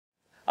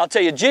I'll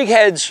tell you, jig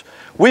heads,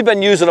 we've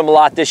been using them a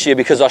lot this year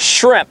because our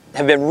shrimp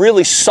have been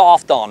really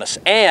soft on us.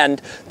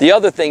 And the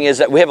other thing is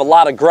that we have a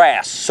lot of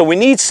grass. So we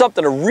need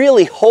something to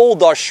really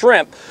hold our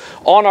shrimp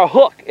on our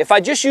hook. If I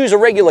just use a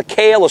regular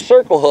kale or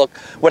circle hook,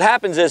 what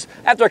happens is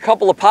after a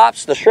couple of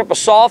pops, the shrimp are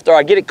soft, or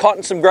I get it caught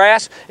in some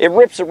grass, it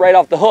rips it right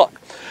off the hook.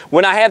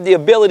 When I have the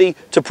ability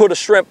to put a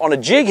shrimp on a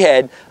jig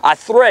head, I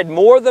thread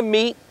more of the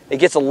meat. It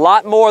gets a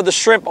lot more of the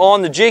shrimp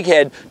on the jig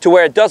head to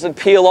where it doesn't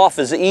peel off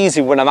as easy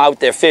when I'm out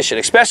there fishing,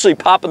 especially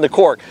popping the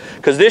cork.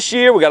 Because this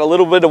year we got a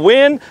little bit of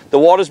wind, the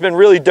water's been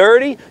really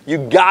dirty. You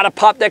gotta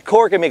pop that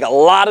cork and make a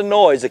lot of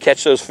noise to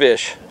catch those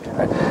fish.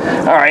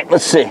 All right,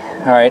 let's see.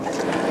 All right,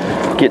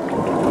 get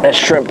that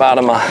shrimp out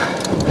of my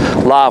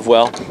live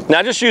well.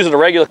 Now just using a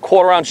regular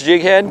 1/4 ounce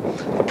jig head,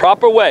 the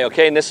proper way,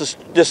 okay, and this is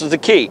the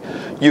key.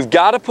 You've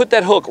gotta put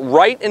that hook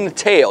right in the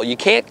tail. You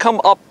can't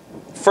come up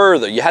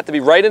further. You have to be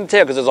right in the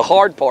tail because there's a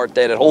hard part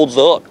there that holds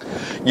the hook.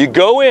 You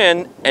go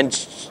in and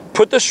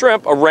put the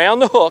shrimp around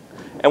the hook,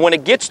 and when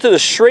it gets to the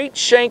straight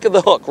shank of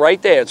the hook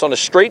right there, it's on the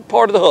straight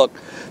part of the hook,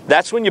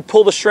 that's when you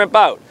pull the shrimp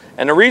out.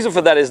 And the reason for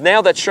that is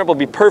now that shrimp will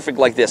be perfect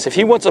like this. If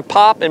he wants to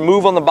pop and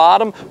move on the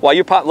bottom while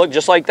you pop, look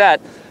just like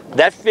that,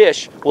 that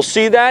fish will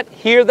see that,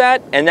 hear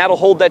that, and that'll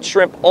hold that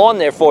shrimp on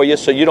there for you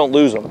so you don't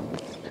lose them.